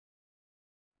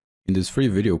In this free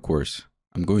video course,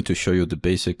 I'm going to show you the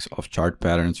basics of chart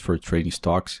patterns for trading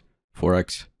stocks,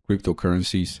 forex,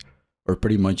 cryptocurrencies, or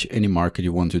pretty much any market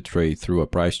you want to trade through a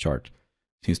price chart,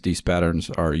 since these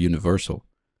patterns are universal,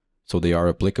 so they are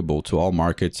applicable to all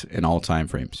markets and all time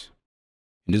frames.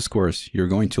 In this course, you're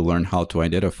going to learn how to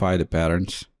identify the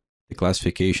patterns, the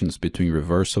classifications between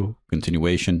reversal,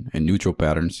 continuation, and neutral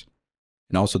patterns,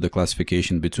 and also the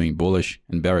classification between bullish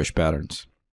and bearish patterns.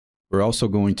 We're also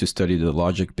going to study the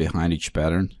logic behind each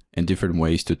pattern and different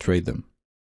ways to trade them.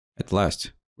 At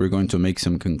last, we're going to make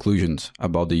some conclusions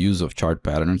about the use of chart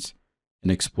patterns and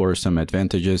explore some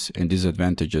advantages and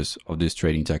disadvantages of this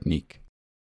trading technique.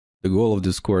 The goal of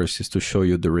this course is to show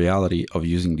you the reality of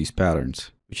using these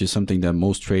patterns, which is something that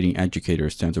most trading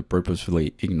educators tend to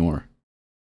purposefully ignore.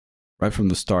 Right from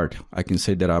the start, I can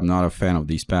say that I'm not a fan of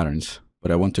these patterns,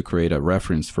 but I want to create a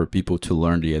reference for people to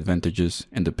learn the advantages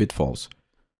and the pitfalls.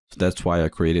 So that's why I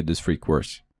created this free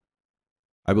course.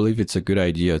 I believe it's a good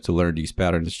idea to learn these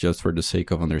patterns just for the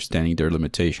sake of understanding their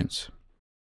limitations.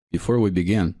 Before we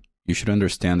begin, you should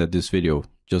understand that this video,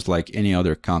 just like any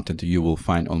other content you will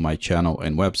find on my channel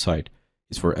and website,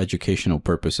 is for educational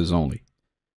purposes only.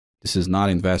 This is not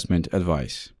investment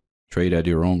advice. Trade at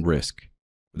your own risk.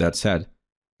 With that said,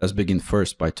 let's begin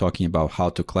first by talking about how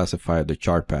to classify the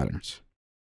chart patterns.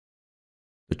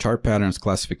 The chart patterns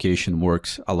classification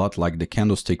works a lot like the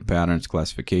candlestick patterns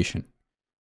classification.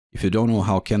 If you don't know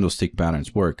how candlestick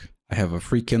patterns work, I have a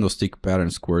free candlestick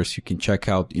patterns course you can check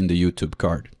out in the YouTube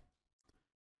card.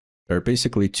 There are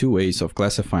basically two ways of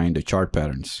classifying the chart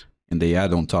patterns, and they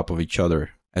add on top of each other,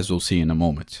 as we'll see in a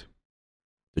moment.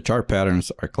 The chart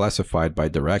patterns are classified by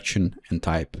direction and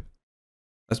type.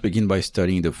 Let's begin by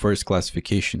studying the first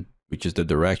classification, which is the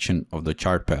direction of the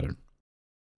chart pattern.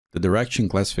 The direction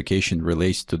classification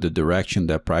relates to the direction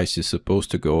that price is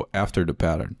supposed to go after the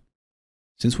pattern.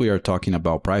 Since we are talking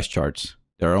about price charts,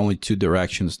 there are only two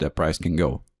directions that price can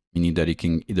go, meaning that it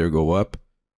can either go up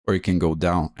or it can go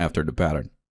down after the pattern.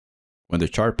 When the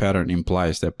chart pattern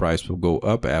implies that price will go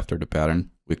up after the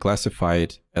pattern, we classify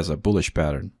it as a bullish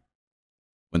pattern.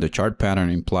 When the chart pattern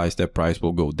implies that price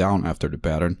will go down after the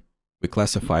pattern, we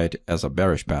classify it as a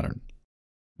bearish pattern.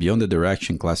 Beyond the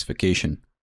direction classification,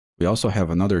 we also have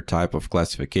another type of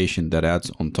classification that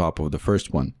adds on top of the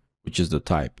first one, which is the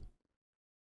type.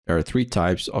 There are three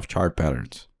types of chart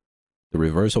patterns: the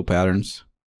reversal patterns,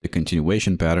 the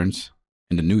continuation patterns,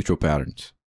 and the neutral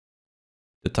patterns.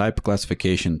 The type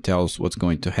classification tells what's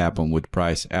going to happen with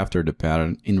price after the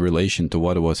pattern in relation to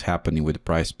what was happening with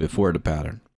price before the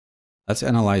pattern. Let's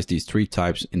analyze these three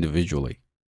types individually.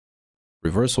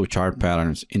 Reversal chart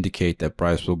patterns indicate that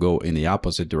price will go in the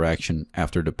opposite direction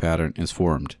after the pattern is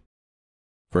formed.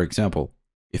 For example,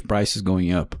 if price is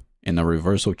going up and a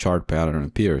reversal chart pattern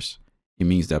appears, it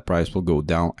means that price will go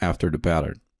down after the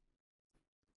pattern.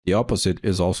 The opposite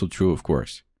is also true, of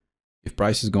course. If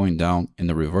price is going down and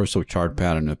a reversal chart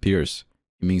pattern appears,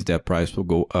 it means that price will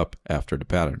go up after the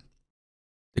pattern.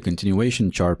 The continuation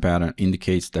chart pattern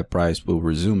indicates that price will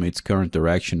resume its current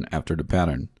direction after the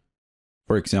pattern.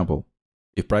 For example,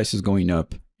 if price is going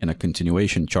up and a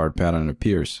continuation chart pattern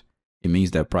appears, it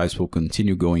means that price will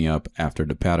continue going up after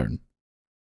the pattern.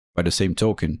 By the same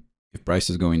token, if price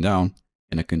is going down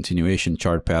and a continuation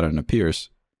chart pattern appears,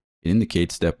 it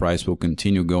indicates that price will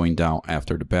continue going down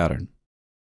after the pattern.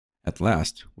 At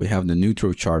last, we have the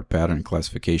neutral chart pattern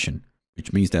classification,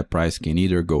 which means that price can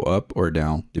either go up or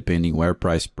down depending where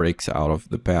price breaks out of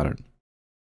the pattern.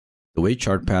 The way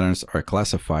chart patterns are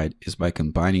classified is by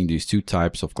combining these two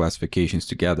types of classifications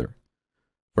together.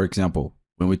 For example,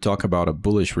 when we talk about a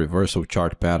bullish reversal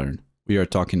chart pattern, we are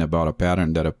talking about a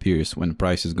pattern that appears when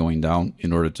price is going down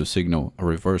in order to signal a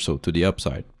reversal to the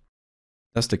upside.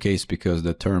 That's the case because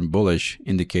the term bullish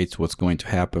indicates what's going to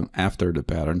happen after the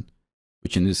pattern,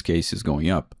 which in this case is going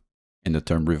up, and the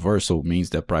term reversal means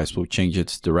that price will change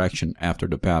its direction after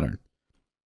the pattern.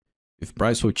 If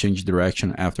price will change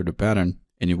direction after the pattern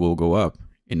and it will go up,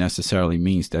 it necessarily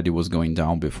means that it was going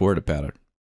down before the pattern.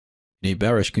 In a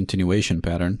bearish continuation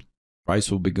pattern,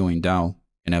 price will be going down,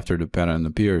 and after the pattern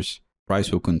appears,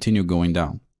 price will continue going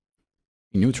down.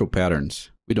 In neutral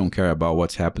patterns, we don't care about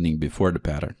what's happening before the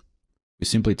pattern. We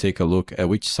simply take a look at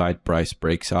which side price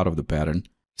breaks out of the pattern,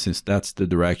 since that's the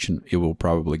direction it will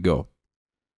probably go.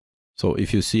 So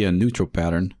if you see a neutral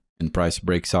pattern and price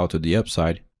breaks out to the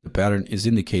upside, the pattern is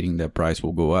indicating that price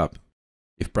will go up.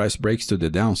 If price breaks to the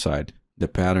downside, the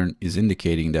pattern is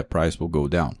indicating that price will go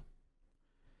down.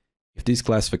 If these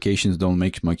classifications don't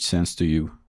make much sense to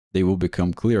you, they will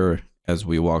become clearer as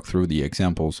we walk through the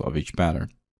examples of each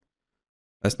pattern.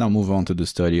 Let's now move on to the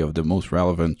study of the most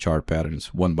relevant chart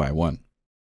patterns one by one.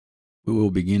 We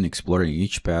will begin exploring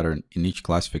each pattern in each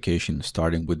classification,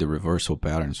 starting with the reversal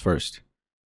patterns first.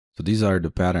 So these are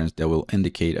the patterns that will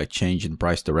indicate a change in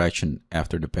price direction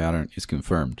after the pattern is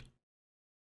confirmed.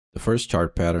 The first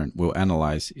chart pattern we'll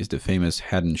analyze is the famous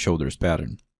head and shoulders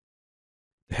pattern.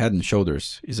 The head and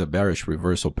shoulders is a bearish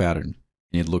reversal pattern,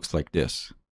 and it looks like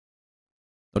this.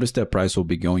 Notice that price will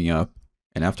be going up,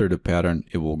 and after the pattern,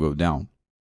 it will go down.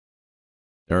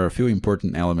 There are a few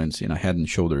important elements in a head and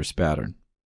shoulders pattern.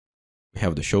 We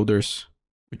have the shoulders,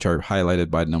 which are highlighted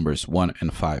by numbers 1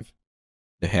 and 5.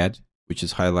 The head, which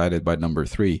is highlighted by number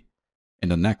 3,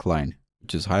 and the neckline,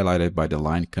 which is highlighted by the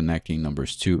line connecting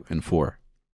numbers 2 and 4.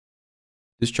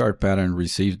 This chart pattern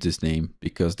receives this name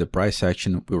because the price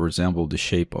action will resemble the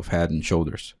shape of head and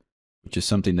shoulders, which is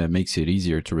something that makes it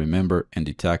easier to remember and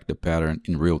detect the pattern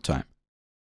in real time.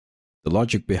 The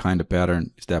logic behind the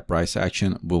pattern is that price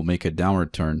action will make a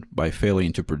downward turn by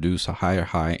failing to produce a higher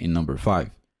high in number 5,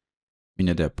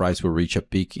 meaning that price will reach a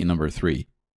peak in number 3,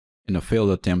 and a failed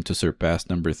attempt to surpass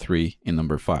number 3 in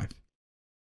number 5.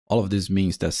 All of this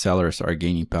means that sellers are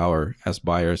gaining power as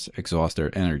buyers exhaust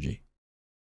their energy.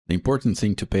 The important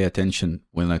thing to pay attention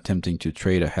when attempting to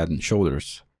trade a head and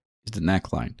shoulders is the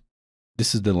neckline.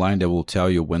 This is the line that will tell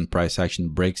you when price action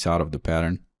breaks out of the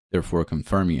pattern, therefore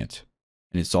confirming it.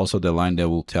 And it's also the line that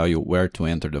will tell you where to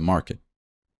enter the market.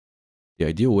 The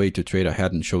ideal way to trade a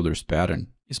head and shoulders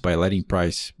pattern is by letting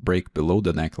price break below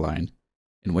the neckline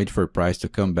and wait for price to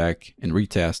come back and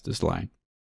retest this line.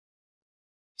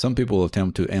 Some people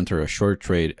attempt to enter a short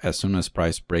trade as soon as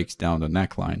price breaks down the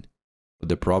neckline, but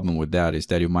the problem with that is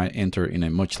that you might enter in a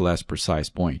much less precise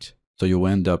point, so you'll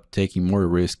end up taking more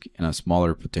risk and a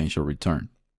smaller potential return.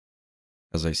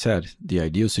 As I said, the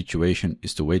ideal situation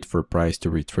is to wait for price to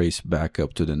retrace back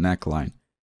up to the neckline,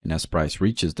 and as price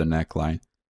reaches the neckline,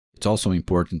 it's also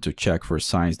important to check for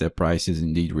signs that price is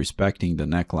indeed respecting the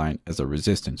neckline as a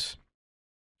resistance.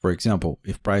 For example,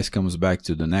 if price comes back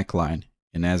to the neckline,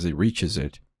 and as it reaches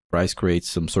it, price creates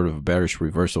some sort of bearish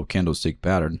reversal candlestick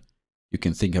pattern, you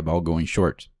can think about going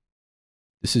short.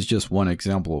 This is just one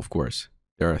example, of course.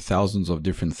 There are thousands of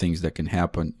different things that can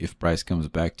happen if price comes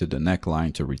back to the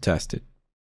neckline to retest it.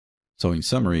 So in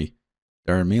summary,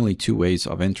 there are mainly two ways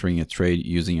of entering a trade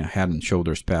using a head and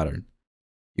shoulders pattern.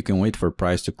 You can wait for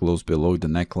price to close below the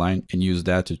neckline and use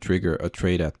that to trigger a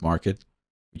trade at market,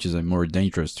 which is a more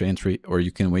dangerous entry, or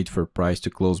you can wait for price to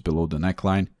close below the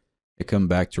neckline and come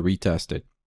back to retest it,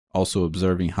 also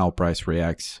observing how price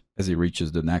reacts as it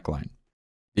reaches the neckline.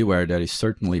 Beware that it's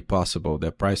certainly possible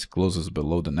that price closes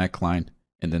below the neckline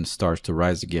and then starts to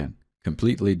rise again,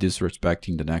 completely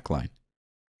disrespecting the neckline.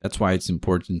 That's why it's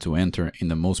important to enter in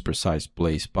the most precise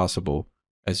place possible,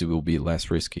 as it will be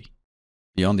less risky.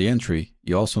 Beyond the entry,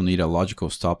 you also need a logical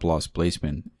stop loss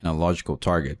placement and a logical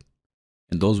target,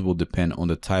 and those will depend on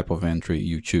the type of entry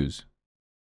you choose.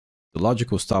 The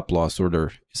logical stop loss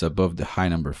order is above the high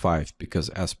number 5 because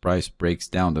as price breaks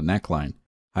down the neckline,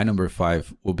 high number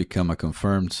 5 will become a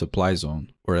confirmed supply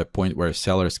zone or a point where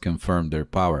sellers confirm their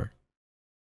power.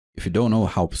 If you don't know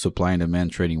how supply and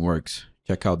demand trading works,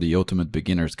 check out the Ultimate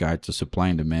Beginner's Guide to Supply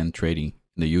and Demand Trading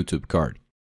in the YouTube card.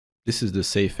 This is the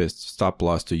safest stop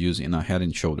loss to use in a head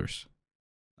and shoulders.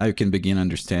 Now you can begin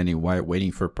understanding why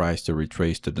waiting for price to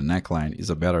retrace to the neckline is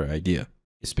a better idea.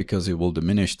 It's because it will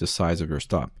diminish the size of your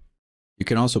stop. You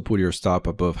can also put your stop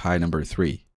above high number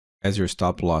 3. As your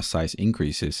stop loss size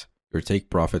increases, your take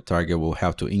profit target will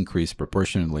have to increase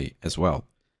proportionally as well.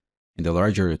 And the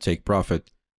larger your take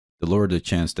profit, the lower the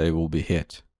chance that it will be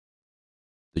hit.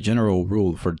 The general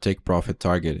rule for the take profit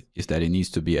target is that it needs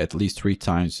to be at least 3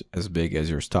 times as big as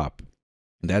your stop.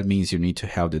 And that means you need to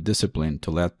have the discipline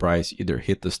to let price either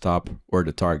hit the stop or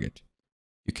the target.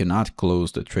 You cannot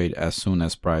close the trade as soon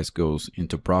as price goes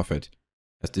into profit,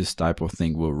 as this type of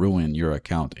thing will ruin your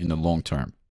account in the long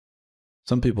term.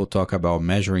 Some people talk about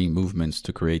measuring movements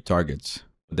to create targets,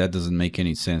 but that doesn't make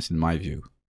any sense in my view.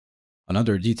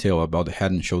 Another detail about the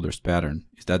head and shoulders pattern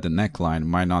is that the neckline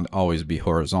might not always be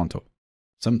horizontal.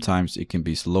 Sometimes it can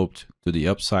be sloped to the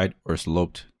upside or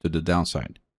sloped to the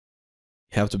downside.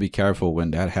 You have to be careful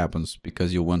when that happens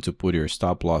because you want to put your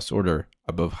stop loss order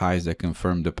above highs that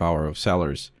confirm the power of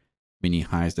sellers, meaning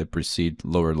highs that precede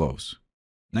lower lows.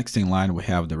 Next in line we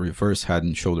have the reverse head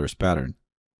and shoulders pattern,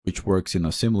 which works in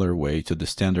a similar way to the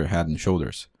standard head and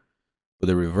shoulders. But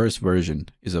the reverse version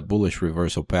is a bullish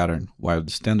reversal pattern while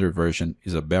the standard version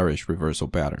is a bearish reversal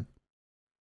pattern.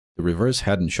 The reverse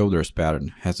head and shoulders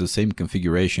pattern has the same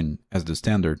configuration as the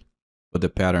standard, but the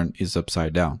pattern is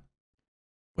upside down.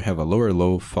 We have a lower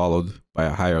low followed by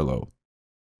a higher low.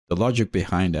 The logic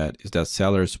behind that is that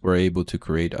sellers were able to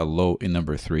create a low in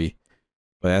number 3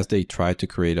 but as they tried to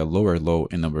create a lower low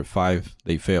in number 5,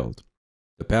 they failed.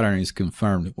 The pattern is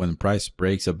confirmed when price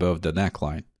breaks above the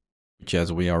neckline, which,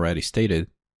 as we already stated,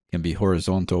 can be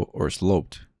horizontal or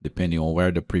sloped, depending on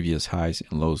where the previous highs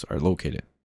and lows are located.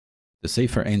 The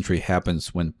safer entry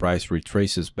happens when price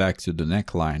retraces back to the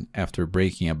neckline after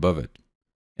breaking above it,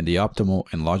 and the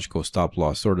optimal and logical stop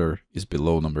loss order is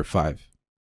below number 5.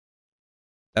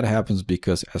 That happens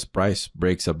because as price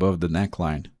breaks above the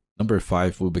neckline, number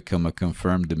 5 will become a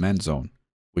confirmed demand zone,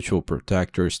 which will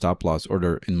protect your stop loss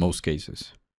order in most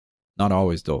cases. Not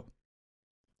always though.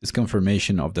 This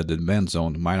confirmation of the demand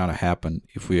zone might not happen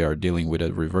if we are dealing with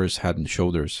a reverse head and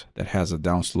shoulders that has a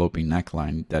downsloping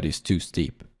neckline that is too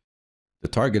steep. The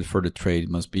target for the trade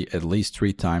must be at least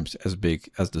 3 times as big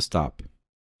as the stop.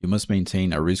 You must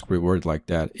maintain a risk-reward like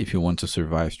that if you want to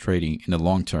survive trading in the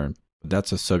long term, but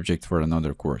that's a subject for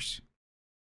another course.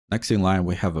 Next in line,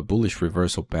 we have a bullish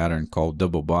reversal pattern called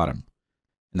double bottom,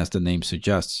 and as the name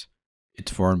suggests,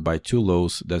 it's formed by 2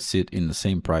 lows that sit in the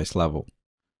same price level.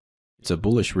 It's a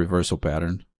bullish reversal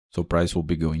pattern, so price will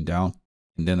be going down,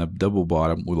 and then a double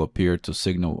bottom will appear to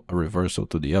signal a reversal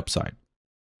to the upside.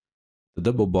 The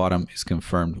double bottom is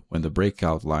confirmed when the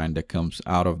breakout line that comes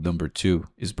out of number 2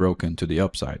 is broken to the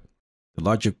upside. The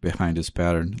logic behind this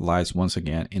pattern lies once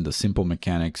again in the simple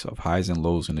mechanics of highs and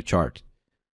lows in the chart.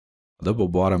 A double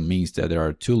bottom means that there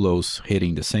are 2 lows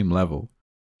hitting the same level,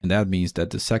 and that means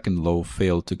that the second low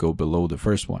failed to go below the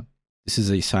first one. This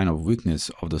is a sign of weakness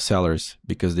of the sellers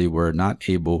because they were not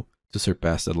able to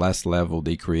surpass the last level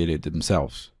they created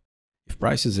themselves. If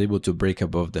price is able to break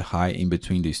above the high in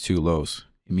between these 2 lows,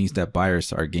 it means that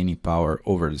buyers are gaining power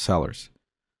over the sellers.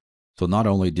 So not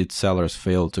only did sellers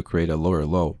fail to create a lower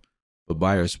low, but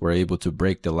buyers were able to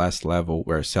break the last level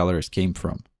where sellers came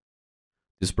from.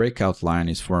 This breakout line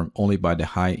is formed only by the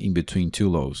high in between 2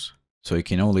 lows, so it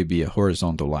can only be a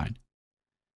horizontal line.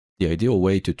 The ideal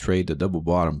way to trade the double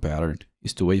bottom pattern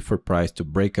is to wait for price to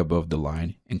break above the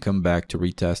line and come back to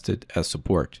retest it as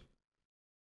support.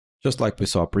 Just like we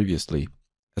saw previously,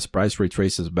 as price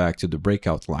retraces back to the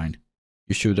breakout line,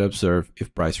 you should observe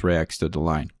if price reacts to the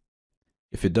line.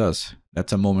 If it does,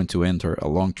 that's a moment to enter a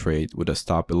long trade with a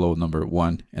stop below number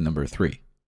 1 and number 3.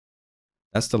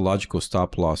 That's the logical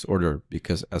stop loss order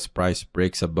because as price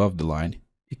breaks above the line,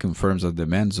 it confirms a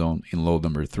demand zone in low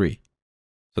number 3.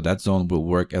 So that zone will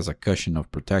work as a cushion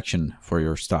of protection for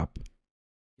your stop.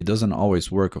 It doesn't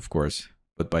always work, of course,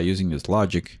 but by using this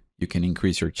logic, you can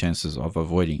increase your chances of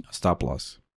avoiding a stop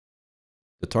loss.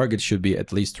 The target should be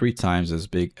at least 3 times as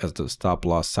big as the stop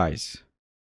loss size.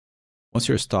 Once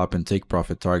your stop and take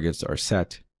profit targets are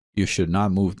set, you should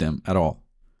not move them at all.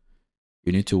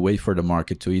 You need to wait for the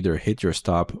market to either hit your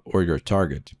stop or your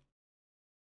target.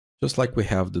 Just like we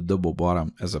have the double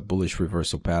bottom as a bullish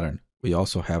reversal pattern, we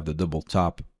also have the double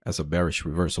top as a bearish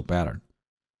reversal pattern.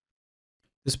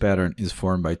 This pattern is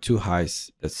formed by 2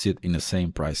 highs that sit in the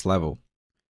same price level.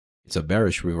 It's a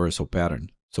bearish reversal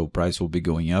pattern, so price will be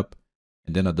going up,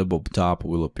 and then a double top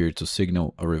will appear to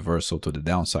signal a reversal to the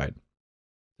downside.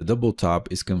 The double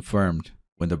top is confirmed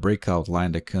when the breakout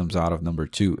line that comes out of number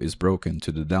 2 is broken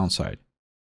to the downside.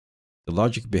 The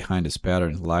logic behind this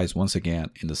pattern lies once again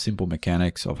in the simple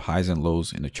mechanics of highs and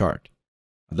lows in the chart.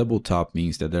 A double top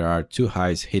means that there are 2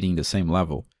 highs hitting the same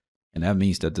level, and that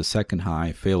means that the second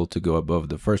high failed to go above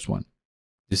the first one.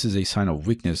 This is a sign of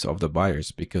weakness of the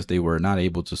buyers because they were not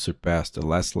able to surpass the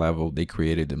last level they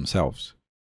created themselves.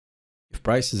 If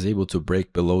price is able to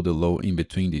break below the low in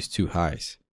between these 2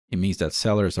 highs, it means that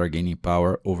sellers are gaining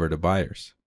power over the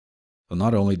buyers. So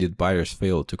not only did buyers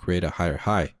fail to create a higher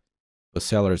high, but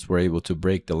sellers were able to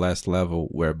break the last level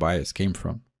where buyers came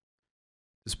from.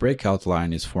 This breakout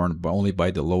line is formed only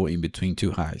by the low in between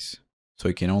 2 highs, so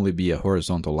it can only be a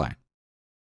horizontal line.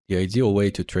 The ideal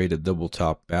way to trade a double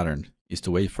top pattern is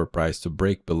to wait for price to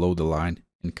break below the line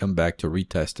and come back to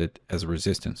retest it as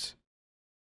resistance.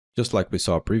 Just like we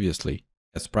saw previously,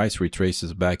 as price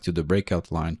retraces back to the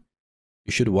breakout line,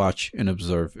 you should watch and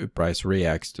observe if price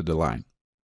reacts to the line.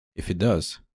 If it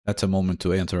does, that's a moment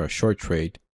to enter a short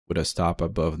trade with a stop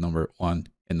above number 1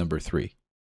 and number 3.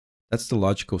 That's the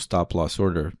logical stop loss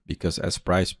order because as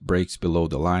price breaks below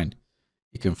the line,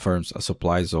 it confirms a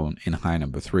supply zone in high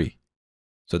number 3.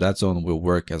 So that zone will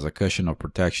work as a cushion of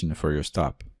protection for your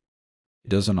stop. It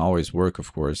doesn't always work,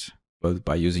 of course, but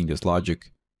by using this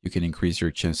logic, you can increase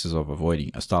your chances of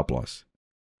avoiding a stop loss.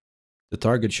 The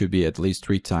target should be at least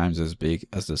 3 times as big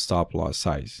as the stop loss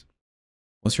size.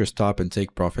 Once your stop and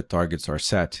take profit targets are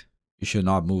set, you should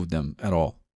not move them at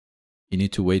all. You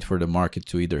need to wait for the market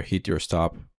to either hit your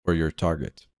stop or your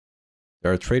target.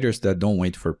 There are traders that don't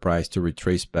wait for price to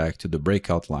retrace back to the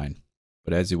breakout line,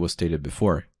 but as it was stated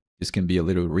before, This can be a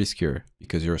little riskier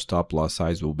because your stop loss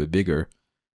size will be bigger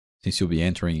since you'll be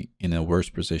entering in a worse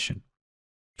position.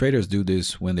 Traders do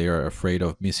this when they are afraid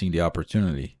of missing the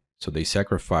opportunity, so they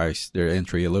sacrifice their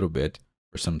entry a little bit,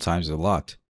 or sometimes a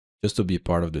lot, just to be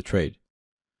part of the trade.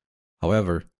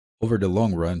 However, over the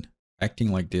long run,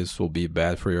 acting like this will be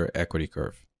bad for your equity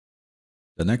curve.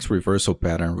 The next reversal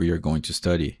pattern we are going to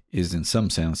study is in some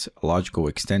sense a logical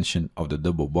extension of the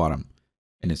double bottom,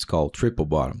 and it's called triple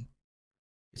bottom.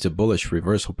 It's a bullish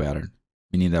reversal pattern,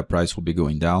 meaning that price will be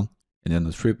going down, and then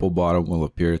the triple bottom will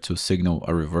appear to signal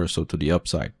a reversal to the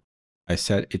upside. I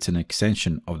said it's an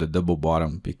extension of the double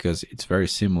bottom because it's very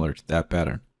similar to that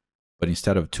pattern, but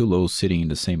instead of two lows sitting in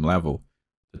the same level,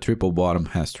 the triple bottom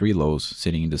has three lows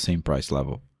sitting in the same price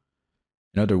level.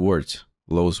 In other words,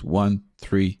 lows 1,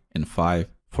 3, and 5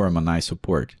 form a nice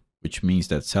support, which means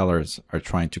that sellers are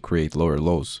trying to create lower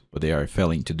lows, but they are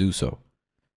failing to do so.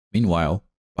 Meanwhile,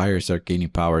 buyers are gaining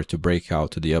power to break out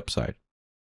to the upside.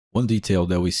 One detail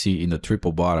that we see in the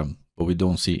triple bottom, but we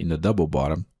don't see in the double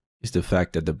bottom, is the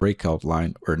fact that the breakout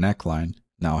line or neckline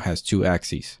now has two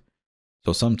axes.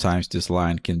 So sometimes this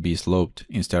line can be sloped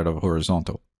instead of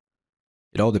horizontal.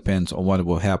 It all depends on what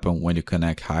will happen when you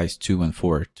connect highs 2 and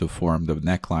 4 to form the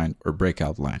neckline or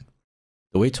breakout line.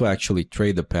 The way to actually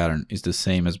trade the pattern is the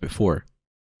same as before.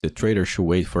 The trader should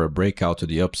wait for a breakout to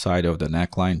the upside of the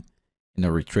neckline and a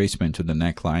retracement to the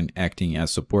neckline acting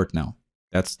as support now.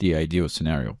 That's the ideal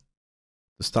scenario.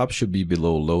 The stop should be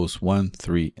below lows 1,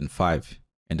 3, and 5,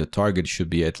 and the target should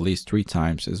be at least 3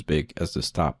 times as big as the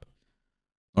stop.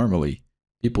 Normally,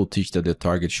 people teach that the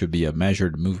target should be a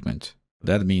measured movement.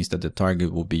 That means that the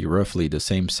target will be roughly the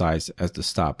same size as the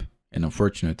stop, and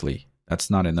unfortunately,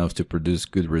 that's not enough to produce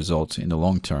good results in the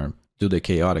long term due to the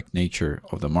chaotic nature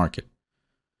of the market.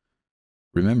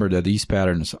 Remember that these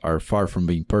patterns are far from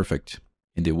being perfect,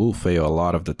 and they will fail a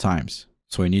lot of the times,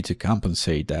 so we need to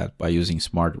compensate that by using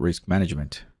smart risk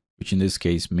management, which in this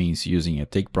case means using a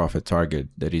take-profit target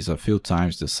that is a few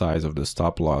times the size of the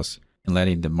stop loss and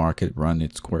letting the market run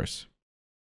its course.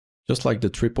 Just like the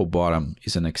triple bottom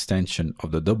is an extension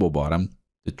of the double bottom,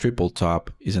 the triple top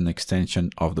is an extension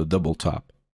of the double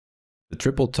top. The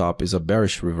triple top is a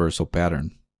bearish reversal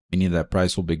pattern, meaning that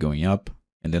price will be going up,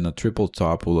 and then a triple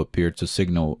top will appear to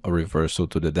signal a reversal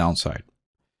to the downside.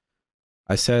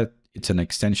 I said it's an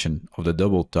extension of the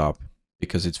double top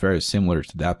because it's very similar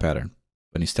to that pattern,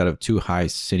 but instead of 2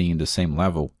 highs sitting in the same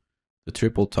level, the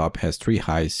triple top has 3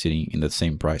 highs sitting in the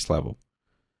same price level.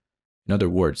 In other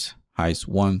words, highs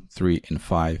 1, 3, and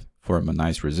 5 form a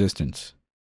nice resistance,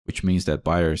 which means that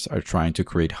buyers are trying to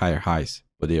create higher highs,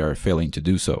 but they are failing to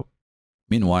do so.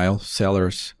 Meanwhile,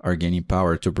 sellers are gaining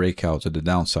power to break out to the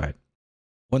downside.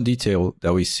 One detail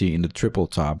that we see in the triple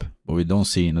top, but we don't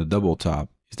see in the double top,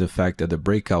 is the fact that the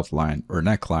breakout line or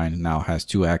neckline now has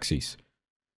 2 axes.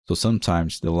 So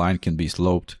sometimes the line can be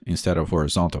sloped instead of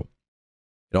horizontal.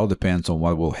 It all depends on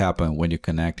what will happen when you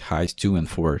connect highs 2 and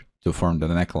 4 to form the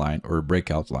neckline or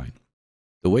breakout line.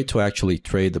 The way to actually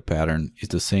trade the pattern is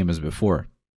the same as before.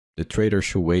 The trader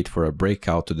should wait for a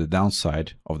breakout to the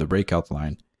downside of the breakout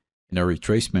line and a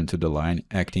retracement to the line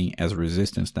acting as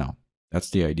resistance now. That's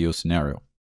the ideal scenario.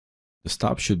 The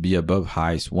stop should be above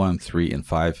highs 1, 3, and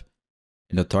 5,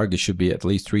 and the target should be at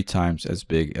least 3 times as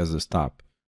big as the stop.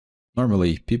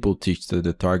 Normally, people teach that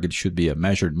the target should be a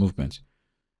measured movement,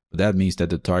 but that means that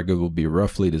the target will be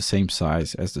roughly the same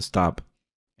size as the stop,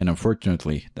 and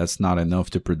unfortunately, that's not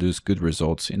enough to produce good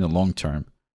results in the long term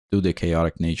due to the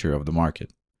chaotic nature of the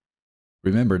market.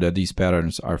 Remember that these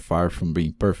patterns are far from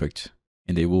being perfect,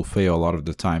 and they will fail a lot of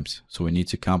the times, so we need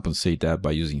to compensate that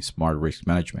by using smart risk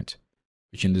management,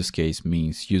 which in this case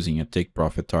means using a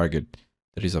take-profit target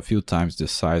that is a few times the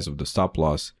size of the stop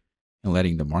loss and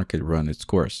letting the market run its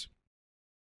course.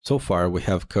 So far, we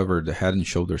have covered the head and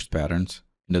shoulders patterns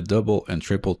and the double and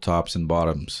triple tops and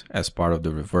bottoms as part of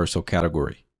the reversal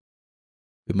category.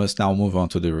 We must now move on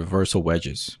to the reversal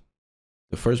wedges.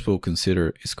 The first we'll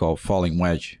consider is called falling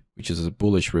wedge, which is a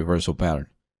bullish reversal pattern,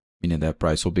 meaning that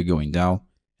price will be going down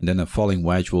and then a falling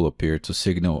wedge will appear to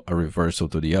signal a reversal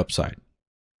to the upside.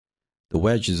 The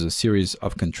wedge is a series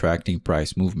of contracting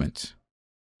price movements.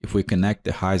 If we connect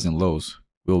the highs and lows,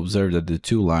 we'll observe that the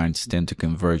two lines tend to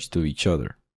converge to each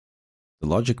other. The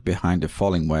logic behind the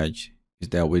falling wedge is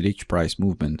that with each price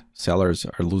movement, sellers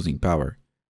are losing power.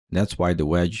 That's why the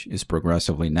wedge is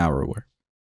progressively narrower.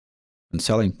 When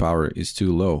selling power is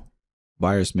too low,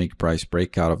 buyers make price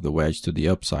break out of the wedge to the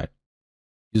upside.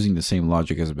 Using the same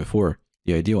logic as before,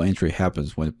 the ideal entry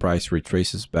happens when the price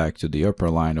retraces back to the upper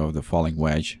line of the falling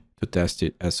wedge to test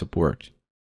it as support.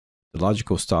 The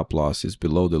logical stop loss is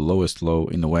below the lowest low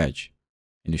in the wedge,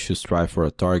 and you should strive for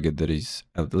a target that is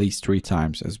at least 3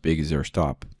 times as big as your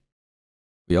stop.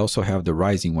 We also have the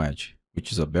rising wedge,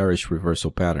 which is a bearish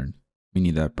reversal pattern,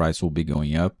 meaning that price will be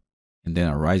going up, and then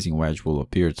a rising wedge will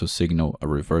appear to signal a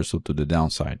reversal to the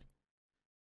downside.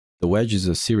 The wedge is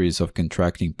a series of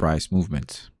contracting price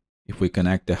movements. If we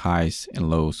connect the highs and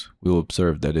lows, we will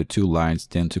observe that the two lines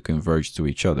tend to converge to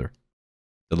each other.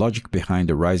 The logic behind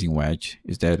the rising wedge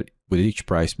is that with each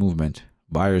price movement,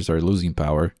 buyers are losing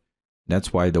power.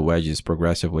 That's why the wedge is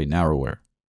progressively narrower.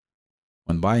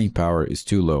 When buying power is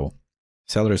too low,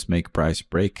 sellers make price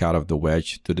break out of the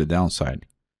wedge to the downside.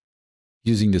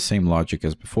 Using the same logic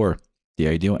as before, the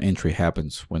ideal entry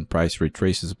happens when price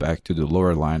retraces back to the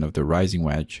lower line of the rising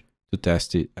wedge to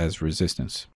test it as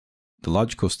resistance. The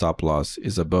logical stop loss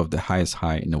is above the highest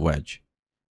high in the wedge,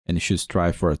 and you should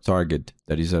strive for a target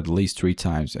that is at least 3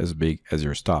 times as big as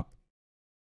your stop.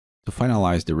 To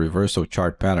finalize the reversal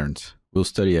chart patterns, we'll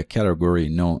study a category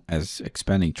known as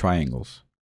expanding triangles.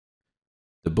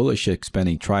 The bullish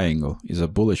expanding triangle is a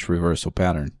bullish reversal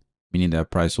pattern, meaning that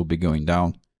price will be going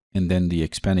down, and then the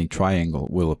expanding triangle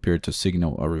will appear to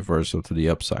signal a reversal to the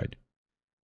upside.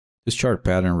 This chart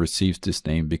pattern receives this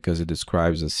name because it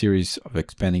describes a series of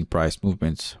expanding price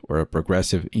movements or a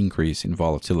progressive increase in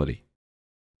volatility.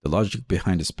 The logic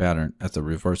behind this pattern as a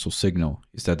reversal signal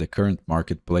is that the current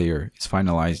market player is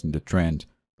finalizing the trend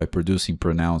by producing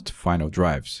pronounced final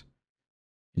drives.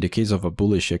 In the case of a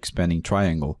bullish expanding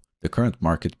triangle, the current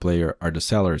market player are the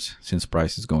sellers since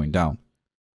price is going down,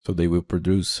 so they will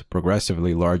produce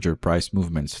progressively larger price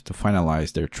movements to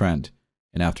finalize their trend,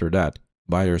 and after that,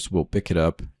 buyers will pick it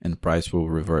up and price will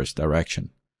reverse direction.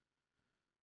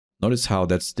 Notice how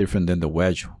that's different than the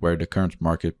wedge where the current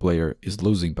market player is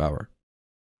losing power.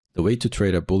 The way to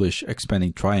trade a bullish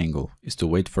expanding triangle is to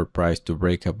wait for price to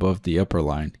break above the upper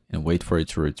line and wait for it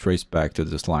to retrace back to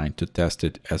this line to test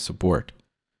it as support.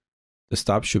 The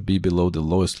stop should be below the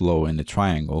lowest low in the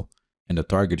triangle, and the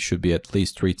target should be at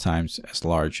least 3 times as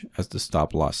large as the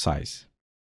stop loss size.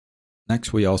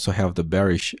 Next, we also have the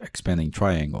bearish expanding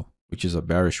triangle, which is a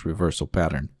bearish reversal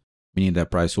pattern, meaning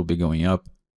that price will be going up,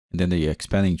 and then the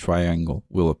expanding triangle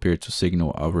will appear to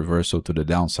signal a reversal to the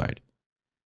downside.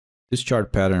 This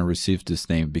chart pattern receives this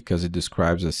name because it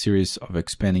describes a series of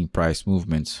expanding price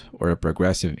movements or a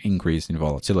progressive increase in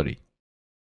volatility.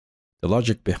 The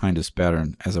logic behind this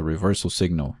pattern as a reversal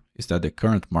signal is that the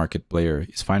current market player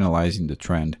is finalizing the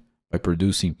trend by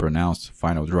producing pronounced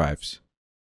final drives.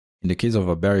 In the case of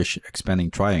a bearish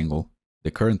expanding triangle, the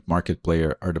current market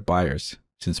player are the buyers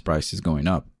since price is going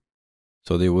up,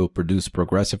 so they will produce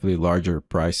progressively larger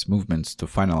price movements to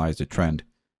finalize the trend,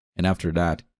 and after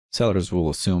that, sellers will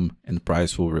assume and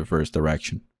price will reverse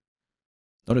direction.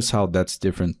 Notice how that's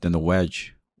different than the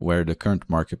wedge where the current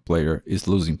market player is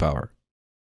losing power.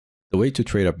 The way to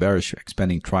trade a bearish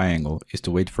expanding triangle is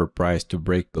to wait for price to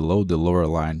break below the lower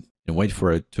line and wait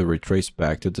for it to retrace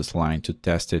back to this line to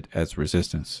test it as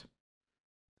resistance.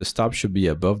 The stop should be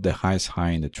above the highest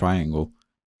high in the triangle,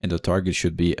 and the target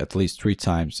should be at least 3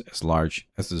 times as large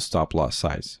as the stop loss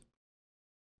size.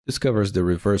 This covers the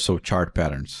reversal chart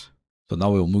patterns, so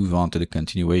now we'll move on to the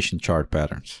continuation chart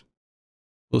patterns.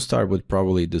 We'll start with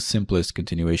probably the simplest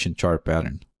continuation chart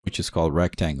pattern, which is called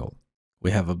rectangle.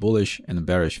 We have a bullish and a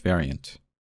bearish variant.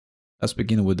 Let's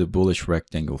begin with the bullish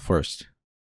rectangle first.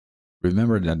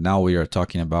 Remember that now we are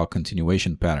talking about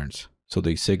continuation patterns, so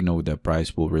they signal that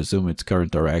price will resume its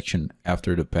current direction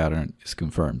after the pattern is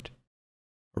confirmed.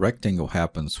 A rectangle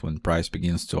happens when price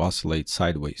begins to oscillate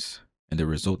sideways, and the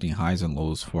resulting highs and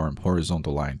lows form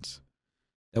horizontal lines.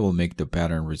 That will make the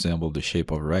pattern resemble the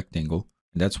shape of a rectangle,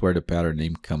 and that's where the pattern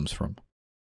name comes from.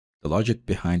 The logic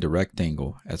behind the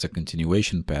rectangle as a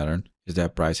continuation pattern is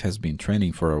that price has been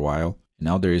trending for a while, and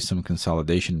now there is some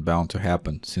consolidation bound to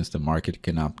happen since the market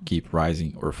cannot keep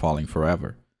rising or falling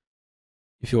forever.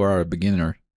 If you are a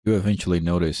beginner, you eventually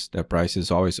notice that price is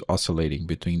always oscillating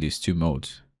between these two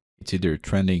modes. It's either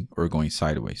trending or going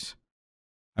sideways.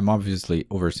 I'm obviously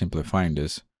oversimplifying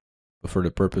this, but for the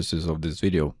purposes of this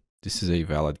video, this is a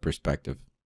valid perspective.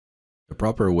 The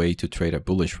proper way to trade a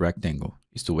bullish rectangle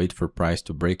is to wait for price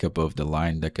to break above the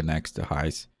line that connects the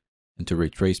highs and to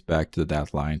retrace back to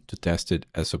that line to test it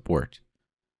as support.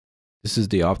 This is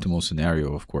the optimal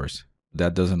scenario, of course, but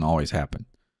that doesn't always happen.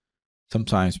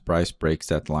 Sometimes price breaks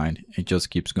that line and just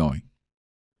keeps going.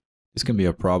 This can be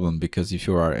a problem because if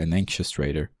you are an anxious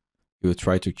trader, you will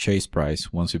try to chase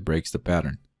price once it breaks the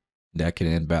pattern, and that can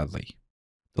end badly.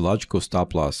 The logical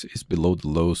stop loss is below the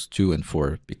lows 2 and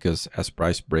 4 because as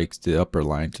price breaks the upper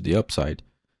line to the upside,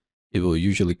 it will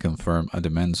usually confirm a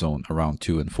demand zone around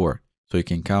 2 and 4, so you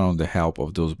can count on the help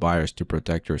of those buyers to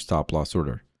protect your stop loss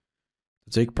order. The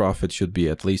The take profit should be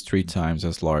at least 3 times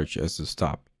as large as the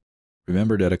stop.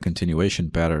 Remember that a continuation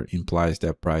pattern implies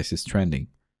that price is trending,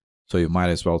 so you might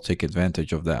as well take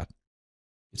advantage of that.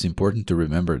 It's important to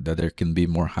remember that there can be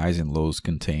more highs and lows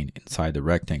contained inside the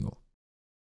rectangle.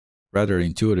 Rather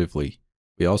intuitively,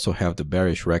 we also have the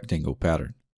bearish rectangle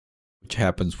pattern, which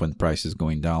happens when price is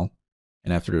going down,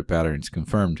 and after the pattern is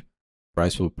confirmed,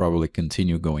 price will probably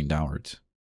continue going downwards.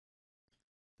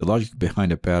 The logic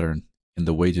behind the pattern and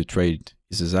the way to trade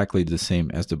is exactly the same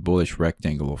as the bullish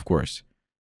rectangle, of course.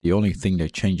 The only thing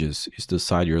that changes is the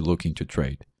side you're looking to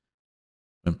trade.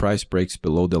 When price breaks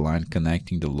below the line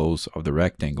connecting the lows of the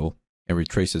rectangle and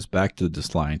retraces back to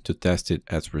this line to test it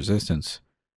as resistance,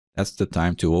 that's the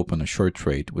time to open a short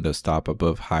trade with a stop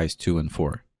above highs 2 and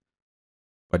 4.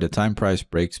 By the time price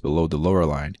breaks below the lower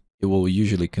line, it will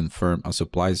usually confirm a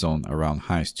supply zone around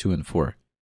highs 2 and 4,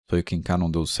 so you can count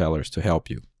on those sellers to help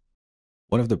you.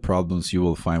 One of the problems you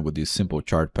will find with these simple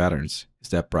chart patterns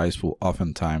is that price will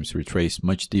oftentimes retrace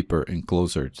much deeper and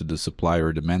closer to the supply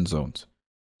or demand zones,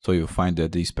 so you'll find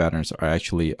that these patterns are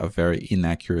actually a very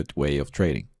inaccurate way of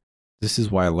trading. This is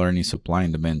why learning supply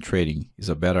and demand trading is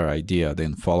a better idea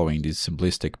than following these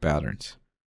simplistic patterns.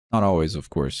 Not always, of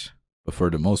course, but for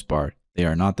the most part, they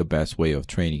are not the best way of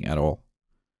trading at all.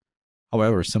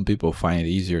 However, some people find it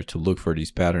easier to look for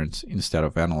these patterns instead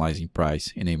of analyzing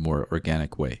price in a more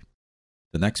organic way.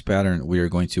 The next pattern we are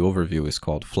going to overview is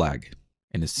called flag,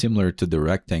 and is similar to the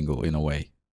rectangle in a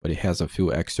way, but it has a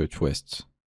few extra twists.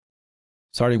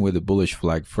 Starting with the bullish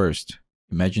flag first,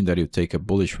 imagine that you take a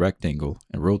bullish rectangle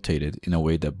and rotate it in a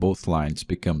way that both lines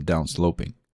become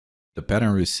downsloping. The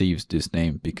pattern receives this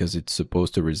name because it's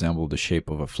supposed to resemble the shape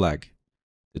of a flag,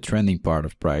 the trending part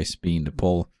of price being the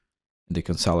pole and the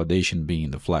consolidation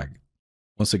being the flag.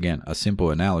 Once again, a simple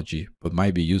analogy, but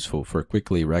might be useful for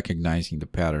quickly recognizing the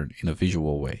pattern in a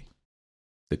visual way.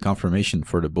 The confirmation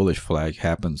for the bullish flag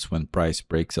happens when price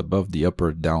breaks above the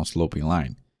upper downsloping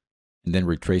line, and then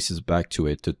retraces back to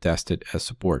it to test it as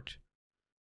support.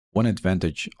 One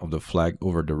advantage of the flag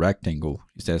over the rectangle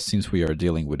is that since we are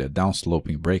dealing with a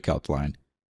downsloping breakout line,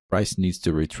 price needs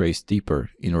to retrace deeper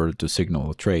in order to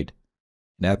signal a trade.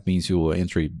 And that means your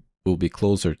entry will be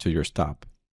closer to your stop,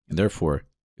 and therefore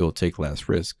you'll take less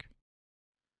risk.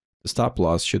 The stop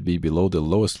loss should be below the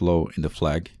lowest low in the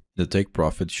flag. The take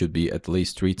profit should be at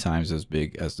least 3 times as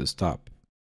big as the stop.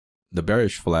 The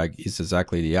bearish flag is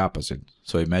exactly the opposite,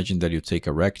 so imagine that you take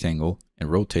a rectangle and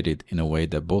rotate it in a way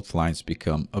that both lines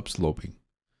become upsloping.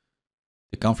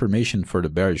 The confirmation for the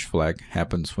bearish flag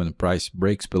happens when the price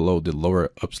breaks below the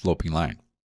lower upsloping line,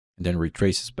 and then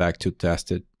retraces back to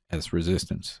test it as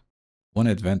resistance. One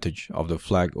advantage of the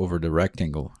flag over the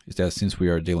rectangle is that since we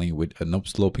are dealing with an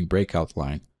upsloping breakout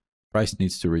line, price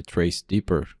needs to retrace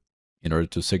deeper in order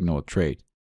to signal a trade.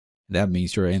 And that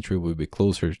means your entry will be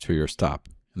closer to your stop,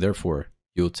 and therefore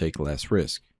you'll take less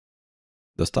risk.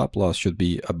 The stop loss should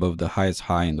be above the highest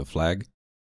high in the flag,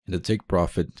 and the take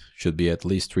profit should be at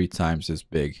least 3 times as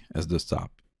big as the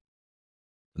stop.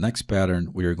 The next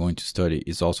pattern we are going to study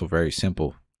is also very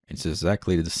simple. It's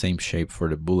exactly the same shape for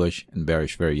the bullish and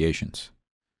bearish variations.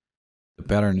 The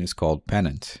pattern is called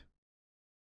pennant,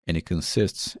 and it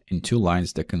consists in 2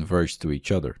 lines that converge to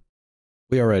each other.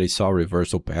 We already saw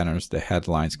reversal patterns that had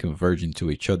lines converging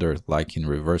to each other like in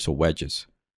reversal wedges,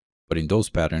 but in those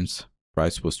patterns,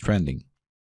 price was trending.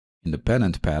 In the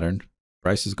pennant pattern,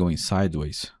 price is going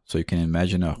sideways, so you can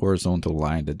imagine a horizontal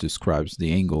line that describes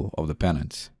the angle of the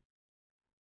pennants.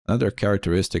 Another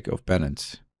characteristic of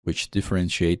pennants, which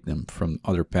differentiate them from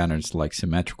other patterns like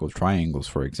symmetrical triangles,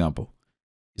 for example,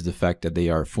 is the fact that they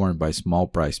are formed by small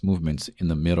price movements in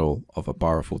the middle of a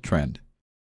powerful trend.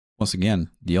 Once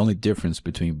again, the only difference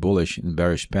between bullish and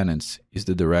bearish pennants is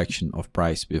the direction of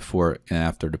price before and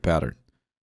after the pattern.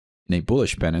 In a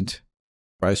bullish pennant,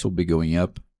 price will be going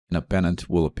up and a pennant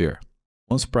will appear.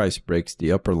 Once price breaks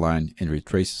the upper line and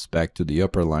retraces back to the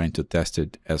upper line to test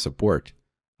it as support,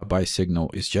 a buy signal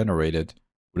is generated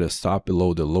with a stop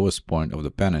below the lowest point of the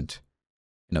pennant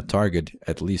and a target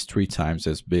at least 3 times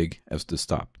as big as the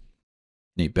stop.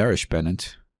 In a bearish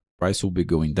pennant, price will be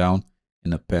going down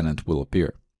and a pennant will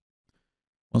appear.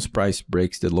 Once price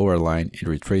breaks the lower line and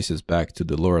retraces back to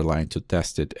the lower line to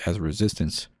test it as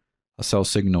resistance, a sell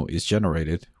signal is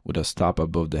generated with a stop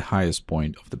above the highest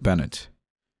point of the pennant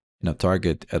and a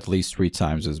target at least 3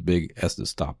 times as big as the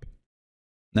stop.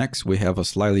 Next, we have a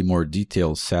slightly more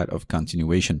detailed set of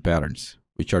continuation patterns,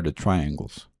 which are the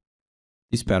triangles.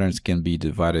 These patterns can be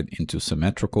divided into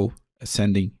symmetrical,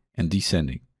 ascending, and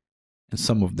descending, and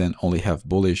some of them only have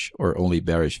bullish or only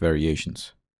bearish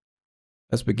variations.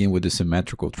 Let's begin with the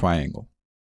symmetrical triangle.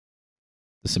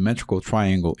 The symmetrical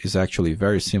triangle is actually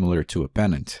very similar to a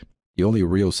pennant. The only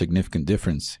real significant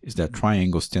difference is that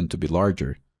triangles tend to be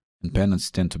larger and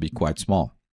pennants tend to be quite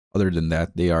small. Other than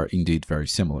that, they are indeed very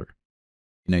similar.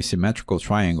 In a symmetrical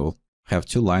triangle, we have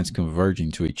two lines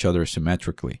converging to each other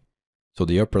symmetrically. So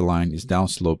the upper line is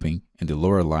downsloping and the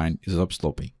lower line is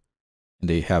upsloping, and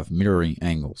they have mirroring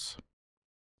angles.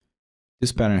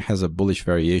 This pattern has a bullish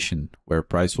variation where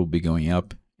price will be going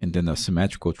up and then a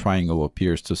symmetrical triangle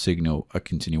appears to signal a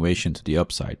continuation to the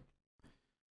upside.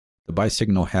 The buy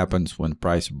signal happens when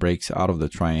price breaks out of the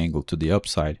triangle to the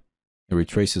upside and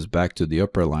retraces back to the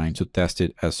upper line to test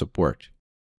it as support.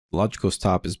 The logical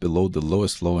stop is below the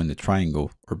lowest low in the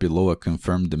triangle or below a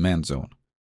confirmed demand zone,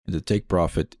 and the take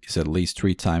profit is at least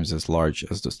 3 times as large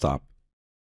as the stop.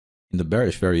 In the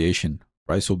bearish variation,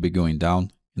 price will be going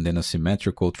down and then a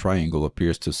symmetrical triangle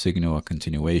appears to signal a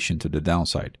continuation to the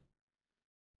downside.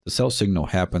 The sell signal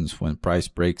happens when price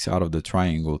breaks out of the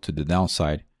triangle to the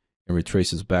downside and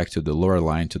retraces back to the lower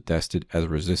line to test it as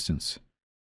resistance.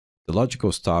 The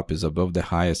logical stop is above the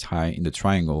highest high in the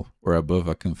triangle or above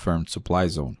a confirmed supply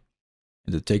zone,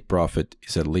 and the take profit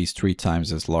is at least 3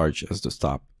 times as large as the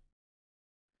stop.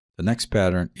 The next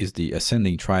pattern is the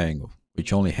ascending triangle,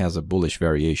 which only has a bullish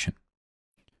variation.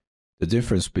 The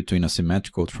difference between a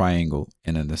symmetrical triangle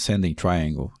and an ascending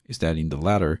triangle is that in the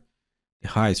latter, the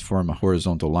highs form a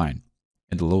horizontal line,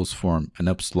 and the lows form an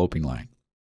upsloping line.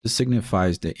 This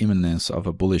signifies the imminence of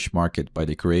a bullish market by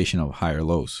the creation of higher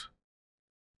lows.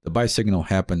 The buy signal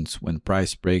happens when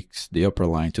price breaks the upper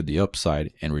line to the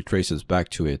upside and retraces back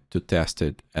to it to test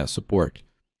it as support.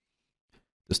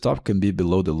 The stop can be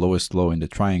below the lowest low in the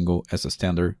triangle as a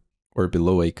standard or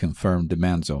below a confirmed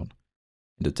demand zone,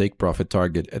 and the take profit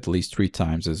target at least 3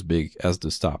 times as big as the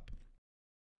stop.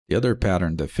 The other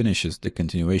pattern that finishes the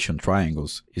continuation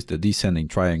triangles is the descending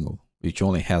triangle, which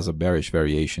only has a bearish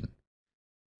variation.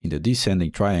 In the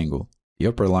descending triangle, the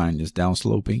upper line is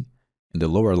downsloping and the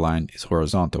lower line is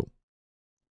horizontal.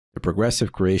 The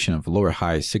progressive creation of lower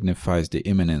highs signifies the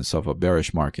imminence of a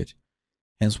bearish market,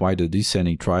 hence why the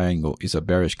descending triangle is a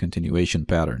bearish continuation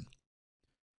pattern.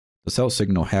 The sell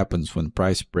signal happens when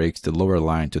price breaks the lower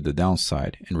line to the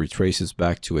downside and retraces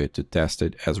back to it to test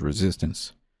it as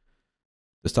resistance.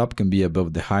 The stop can be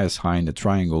above the highest high in the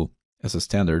triangle as a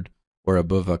standard or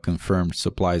above a confirmed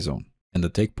supply zone, and the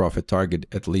take profit target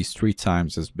at least 3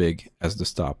 times as big as the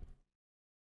stop.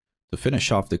 To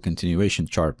finish off the continuation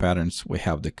chart patterns, we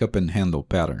have the cup and handle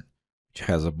pattern, which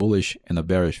has a bullish and a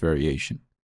bearish variation.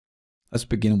 Let's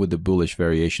begin with the bullish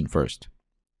variation first.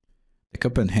 The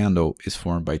cup and handle is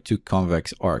formed by 2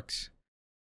 convex arcs.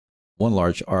 One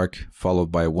large arc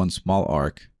followed by one small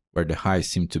arc where the highs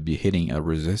seem to be hitting a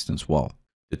resistance wall.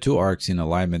 The 2 arcs in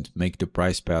alignment make the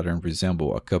price pattern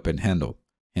resemble a cup and handle,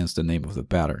 hence the name of the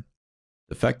pattern.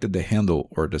 The fact that the handle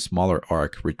or the smaller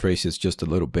arc retraces just a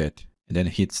little bit and then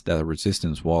hits that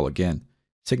resistance wall again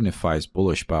signifies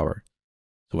bullish power.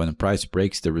 So when the price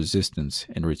breaks the resistance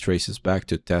and retraces back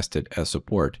to test it as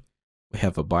support, we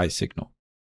have a buy signal.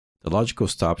 The logical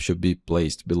stop should be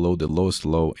placed below the lowest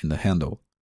low in the handle,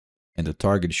 and the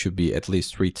target should be at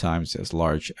least 3 times as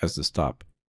large as the stop.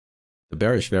 The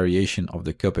bearish variation of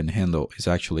the cup and handle is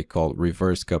actually called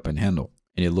reverse cup and handle,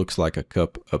 and it looks like a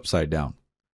cup upside down.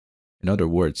 In other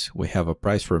words, we have a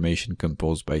price formation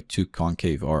composed by 2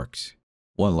 concave arcs,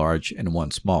 one large and one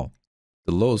small.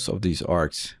 The lows of these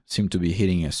arcs seem to be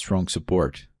hitting a strong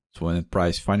support, so when the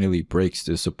price finally breaks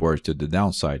the support to the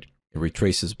downside, it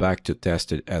retraces back to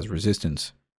test it as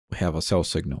resistance, we have a sell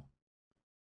signal.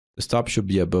 The stop should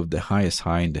be above the highest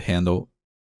high in the handle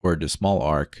or the small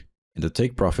arc, and the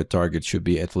take profit target should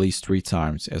be at least 3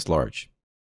 times as large.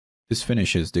 This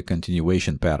finishes the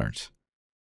continuation patterns.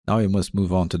 Now we must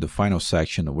move on to the final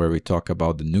section where we talk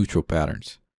about the neutral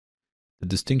patterns. The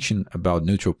distinction about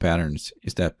neutral patterns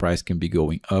is that price can be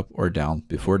going up or down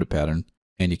before the pattern,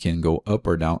 and it can go up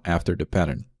or down after the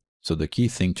pattern. So the key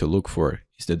thing to look for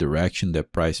is the direction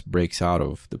that price breaks out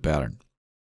of the pattern.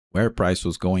 Where price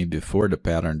was going before the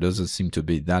pattern doesn't seem to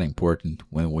be that important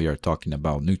when we are talking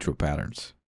about neutral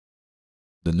patterns.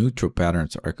 The neutral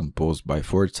patterns are composed by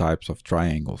 4 types of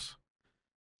triangles.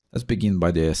 Let's begin by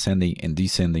the ascending and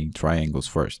descending triangles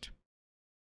first.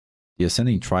 The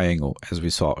ascending triangle, as we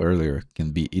saw earlier,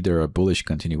 can be either a bullish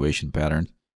continuation pattern,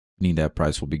 meaning that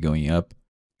price will be going up,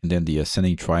 and then the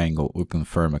ascending triangle will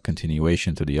confirm a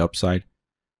continuation to the upside,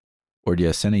 or the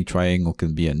ascending triangle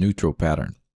can be a neutral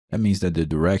pattern. That means that the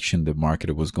direction the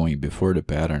market was going before the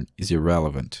pattern is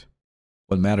irrelevant.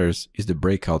 What matters is the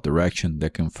breakout direction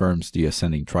that confirms the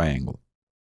ascending triangle.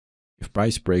 If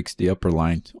price breaks the upper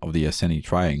line of the ascending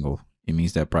triangle, it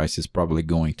means that price is probably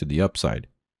going to the upside.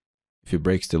 If it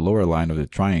breaks the lower line of the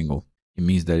triangle, it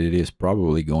means that it is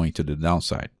probably going to the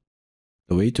downside.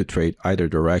 The way to trade either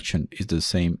direction is the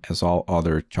same as all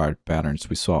other chart patterns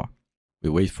we saw. We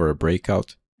wait for a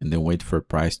breakout and then wait for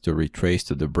price to retrace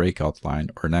to the breakout line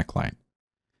or neckline.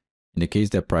 In the case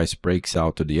that price breaks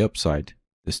out to the upside,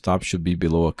 the stop should be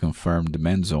below a confirmed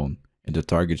demand zone and the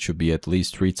target should be at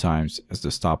least 3 times as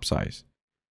the stop size.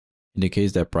 In the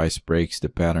case that price breaks the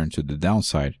pattern to the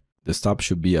downside, the stop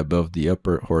should be above the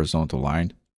upper horizontal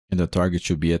line and the target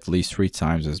should be at least 3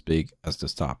 times as big as the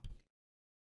stop.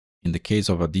 In the case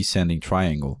of a descending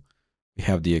triangle, we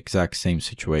have the exact same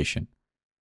situation.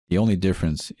 The only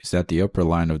difference is that the upper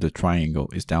line of the triangle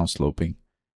is downsloping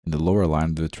and the lower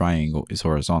line of the triangle is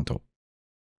horizontal.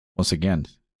 Once again,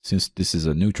 since this is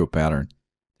a neutral pattern,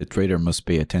 the trader must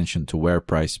pay attention to where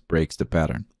price breaks the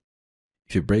pattern.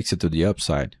 If it breaks it to the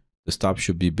upside, the stop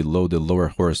should be below the lower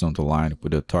horizontal line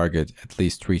with a target at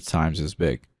least 3 times as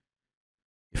big.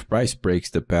 If price breaks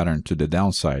the pattern to the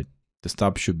downside, the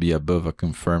stop should be above a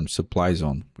confirmed supply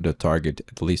zone with a target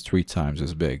at least 3 times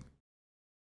as big.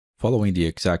 Following the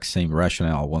exact same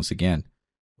rationale once again,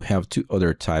 we have 2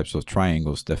 other types of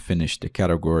triangles that finish the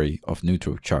category of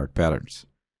neutral chart patterns.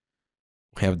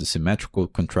 We have the symmetrical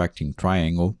contracting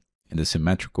triangle and the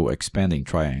symmetrical expanding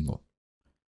triangle.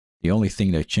 The only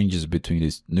thing that changes between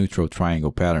these neutral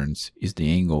triangle patterns is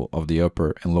the angle of the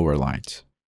upper and lower lines.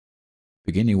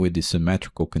 Beginning with the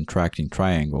symmetrical contracting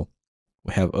triangle,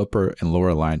 we have upper and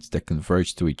lower lines that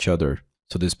converge to each other,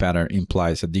 so this pattern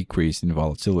implies a decrease in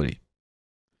volatility.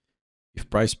 If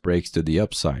price breaks to the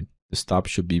upside, the stop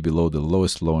should be below the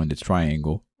lowest low in the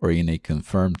triangle or in a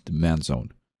confirmed demand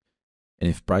zone. And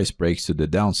if price breaks to the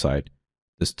downside,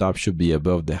 the stop should be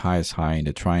above the highest high in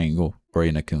the triangle or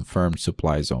in a confirmed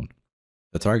supply zone.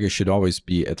 The target should always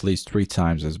be at least 3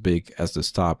 times as big as the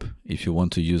stop if you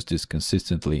want to use this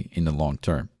consistently in the long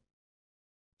term.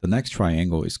 The next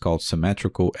triangle is called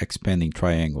symmetrical expanding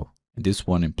triangle, and this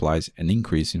one implies an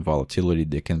increase in volatility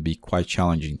that can be quite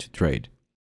challenging to trade.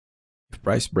 If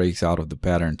price breaks out of the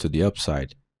pattern to the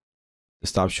upside, the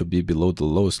stop should be below the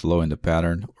lowest low in the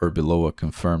pattern or below a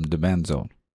confirmed demand zone.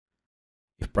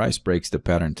 If price breaks the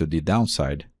pattern to the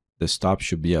downside, the stop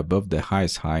should be above the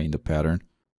highest high in the pattern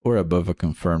or above a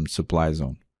confirmed supply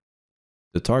zone.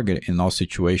 The target in all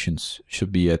situations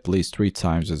should be at least 3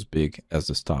 times as big as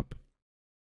the stop.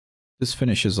 This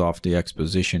finishes off the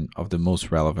exposition of the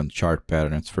most relevant chart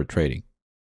patterns for trading.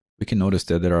 We can notice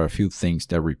that there are a few things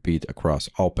that repeat across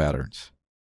all patterns.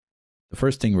 The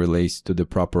first thing relates to the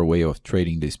proper way of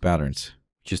trading these patterns,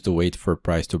 which is to wait for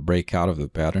price to break out of the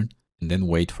pattern and then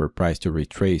wait for price to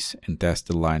retrace and test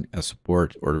the line as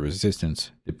support or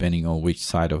resistance depending on which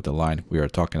side of the line we are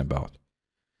talking about.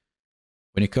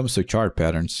 When it comes to chart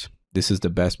patterns, this is the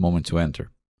best moment to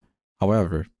enter.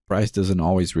 However, price doesn't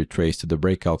always retrace to the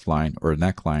breakout line or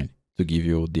neckline to give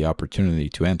you the opportunity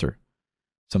to enter.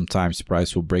 Sometimes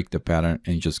price will break the pattern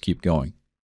and just keep going.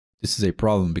 This is a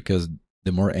problem because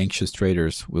the more anxious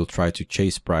traders will try to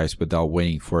chase price without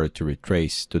waiting for it to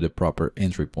retrace to the proper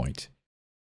entry point.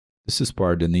 This is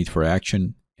part the need for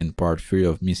action and part fear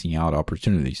of missing out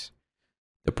opportunities.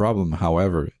 The problem,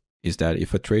 however, is that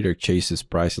if a trader chases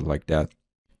prices like that,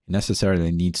 it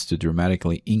necessarily needs to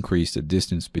dramatically increase the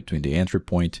distance between the entry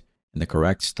point and the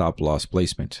correct stop loss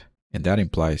placement, and that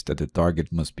implies that the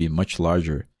target must be much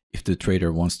larger if the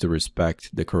trader wants to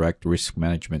respect the correct risk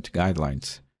management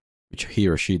guidelines, which he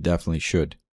or she definitely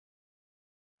should.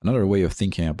 Another way of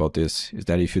thinking about this is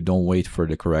that if you don't wait for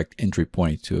the correct entry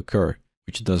point to occur,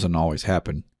 which doesn't always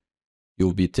happen, you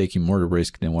will be taking more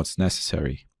risk than what's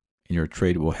necessary, and your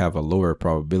trade will have a lower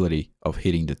probability of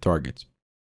hitting the target.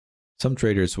 Some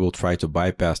traders will try to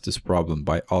bypass this problem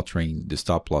by altering the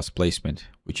stop loss placement,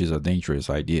 which is a dangerous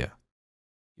idea.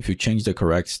 If you change the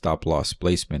correct stop loss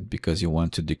placement because you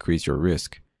want to decrease your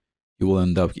risk, you will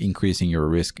end up increasing your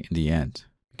risk in the end,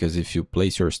 because if you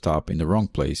place your stop in the wrong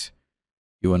place,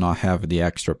 you will not have the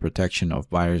extra protection of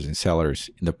buyers and sellers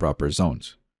in the proper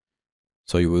zones.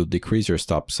 So you will decrease your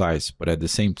stop size, but at the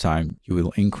same time, you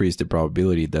will increase the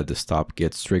probability that the stop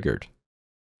gets triggered.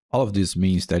 All of this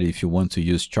means that if you want to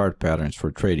use chart patterns for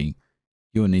trading,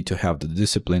 you will need to have the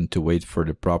discipline to wait for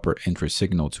the proper entry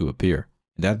signal to appear.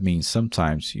 And that means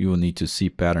sometimes you will need to see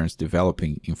patterns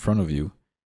developing in front of you,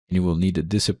 and you will need the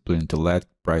discipline to let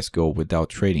price go without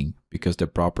trading because the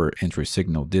proper entry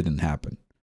signal didn't happen.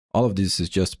 All of this is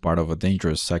just part of a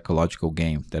dangerous psychological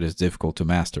game that is difficult to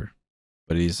master,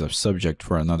 but it is a subject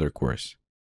for another course.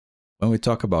 When we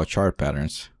talk about chart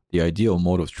patterns, the ideal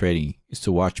mode of trading is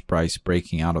to watch price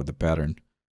breaking out of the pattern,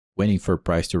 waiting for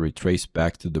price to retrace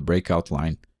back to the breakout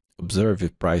line, observe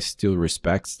if price still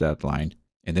respects that line,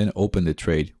 and then open the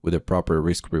trade with the proper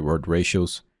risk-reward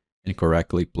ratios and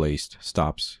correctly placed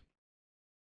stops.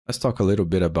 Let's talk a little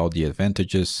bit about the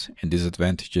advantages and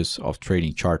disadvantages of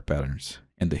trading chart patterns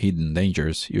and the hidden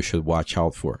dangers you should watch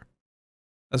out for.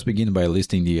 Let's begin by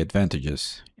listing the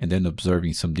advantages and then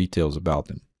observing some details about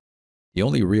them. The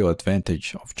only real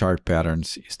advantage of chart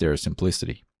patterns is their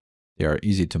simplicity. They are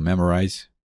easy to memorize,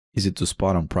 easy to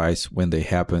spot on price when they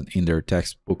happen in their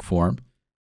textbook form,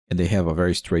 and they have a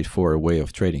very straightforward way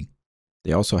of trading.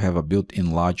 They also have a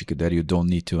built-in logic that you don't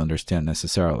need to understand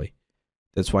necessarily.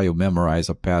 That's why you memorize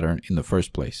a pattern in the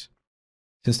first place.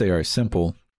 Since they are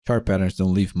simple, chart patterns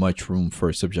don't leave much room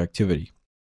for subjectivity.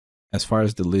 As far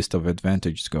as the list of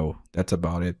advantages go, that's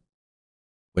about it.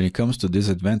 When it comes to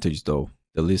disadvantage though,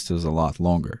 the list is a lot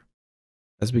longer.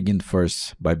 Let's begin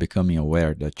first by becoming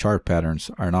aware that chart patterns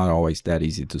are not always that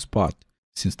easy to spot,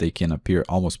 since they can appear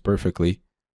almost perfectly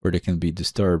or they can be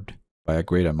disturbed by a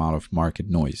great amount of market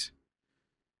noise.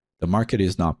 The market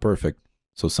is not perfect,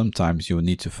 so sometimes you will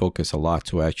need to focus a lot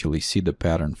to actually see the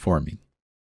pattern forming.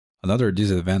 Another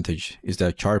disadvantage is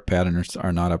that chart patterns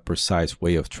are not a precise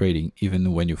way of trading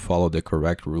even when you follow the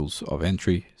correct rules of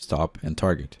entry, stop, and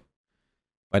target.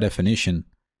 By definition,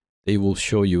 they will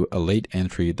show you a late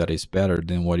entry that is better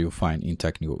than what you find in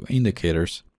technical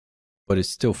indicators, but it's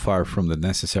still far from the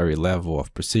necessary level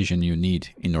of precision you need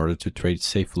in order to trade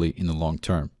safely in the long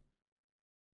term.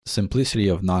 The simplicity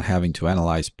of not having to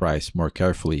analyze price more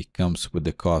carefully comes with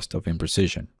the cost of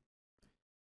imprecision.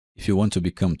 If you want to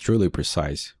become truly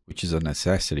precise, which is a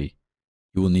necessity,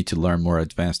 you will need to learn more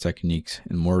advanced techniques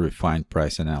and more refined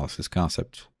price analysis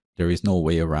concepts. There is no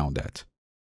way around that.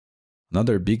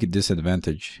 Another big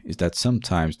disadvantage is that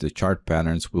sometimes the chart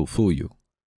patterns will fool you.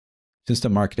 Since the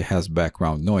market has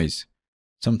background noise,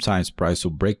 sometimes price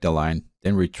will break the line,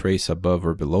 then retrace above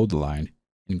or below the line,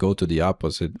 and go to the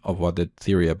opposite of what the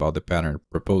theory about the pattern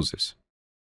proposes.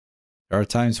 There are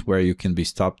times where you can be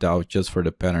stopped out just for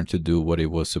the pattern to do what it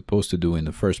was supposed to do in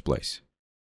the first place.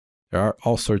 There are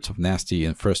all sorts of nasty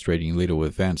and frustrating little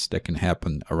events that can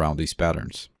happen around these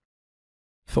patterns.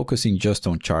 Focusing just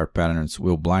on chart patterns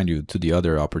will blind you to the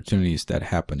other opportunities that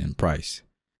happen in price.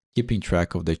 Keeping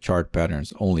track of the chart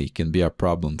patterns only can be a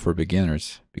problem for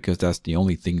beginners because that's the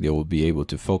only thing they will be able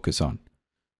to focus on.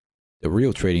 The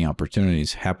real trading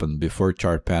opportunities happen before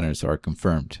chart patterns are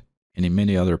confirmed, and in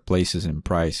many other places in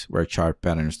price where chart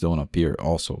patterns don't appear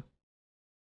also.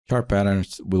 Chart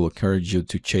patterns will encourage you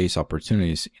to chase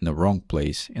opportunities in the wrong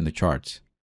place in the charts.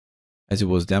 As it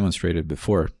was demonstrated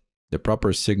before, the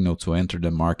proper signal to enter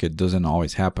the market doesn't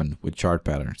always happen with chart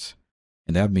patterns,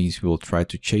 and that means we will try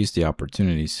to chase the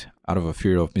opportunities out of a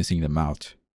fear of missing them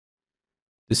out.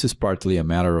 This is partly a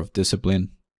matter of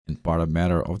discipline and part a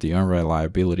matter of the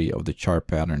unreliability of the chart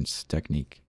patterns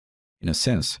technique. In a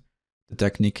sense, the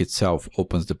technique itself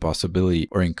opens the possibility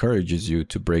or encourages you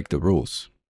to break the rules.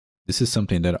 This is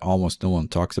something that almost no one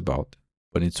talks about,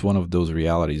 but it's one of those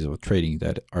realities of trading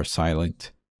that are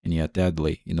silent and yet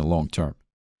deadly in the long term.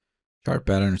 Chart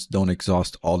patterns don't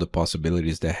exhaust all the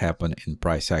possibilities that happen in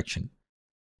price action.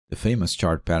 The famous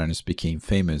chart patterns became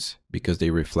famous because they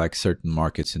reflect certain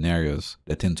market scenarios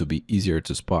that tend to be easier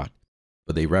to spot,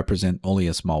 but they represent only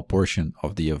a small portion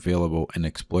of the available and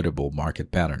exploitable market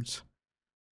patterns.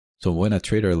 So when a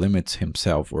trader limits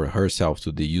himself or herself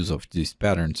to the use of these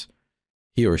patterns,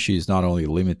 he or she is not only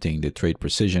limiting the trade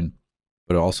precision,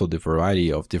 but also the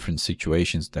variety of different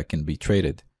situations that can be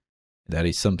traded. That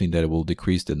is something that will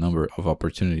decrease the number of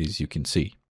opportunities you can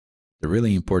see. The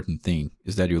really important thing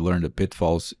is that you learn the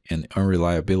pitfalls and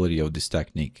unreliability of this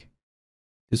technique.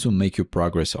 This will make you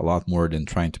progress a lot more than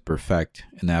trying to perfect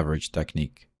an average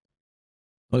technique.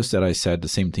 Notice that I said the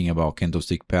same thing about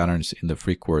candlestick patterns in the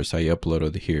free course I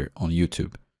uploaded here on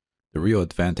YouTube. The real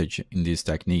advantage in these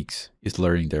techniques is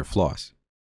learning their flaws.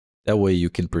 That way you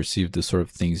can perceive the sort of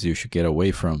things you should get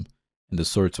away from and the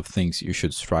sorts of things you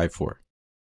should strive for.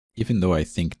 Even though I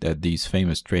think that these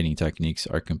famous trading techniques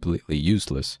are completely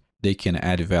useless, they can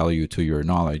add value to your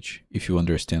knowledge if you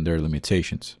understand their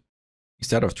limitations.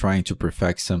 Instead of trying to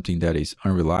perfect something that is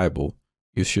unreliable,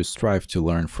 you should strive to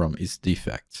learn from its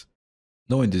defects.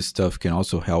 Knowing this stuff can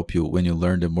also help you when you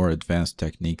learn the more advanced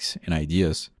techniques and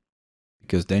ideas,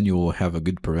 because then you will have a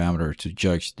good parameter to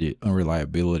judge the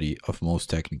unreliability of most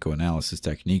technical analysis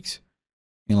techniques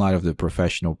in light of the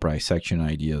professional price action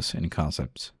ideas and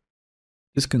concepts.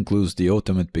 This concludes the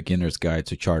ultimate beginner's guide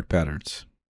to chart patterns.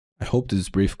 I hope this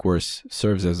brief course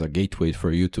serves as a gateway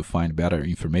for you to find better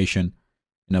information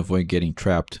and avoid getting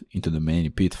trapped into the many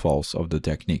pitfalls of the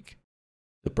technique.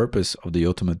 The purpose of the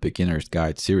Ultimate Beginner's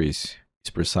Guide series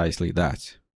is precisely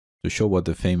that, to show what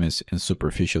the famous and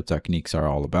superficial techniques are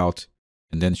all about,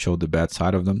 and then show the bad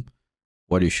side of them,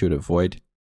 what you should avoid,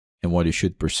 and what you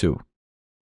should pursue.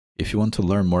 If you want to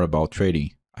learn more about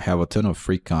trading, I have a ton of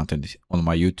free content on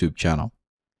my YouTube channel.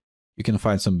 You can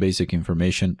find some basic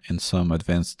information and some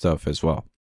advanced stuff as well.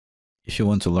 If you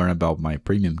want to learn about my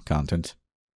premium content,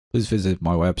 please visit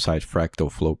my website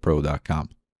fractalflowpro.com.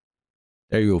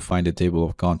 There you will find a table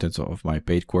of contents of my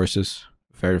paid courses,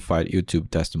 verified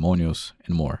YouTube testimonials,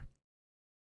 and more.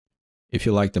 If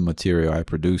you like the material I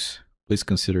produce, please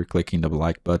consider clicking the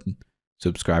like button,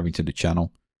 subscribing to the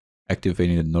channel,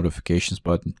 activating the notifications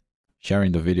button,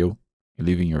 sharing the video, and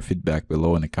leaving your feedback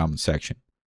below in the comment section.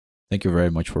 Thank you very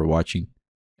much for watching,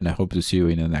 and I hope to see you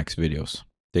in the next videos.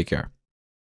 Take care.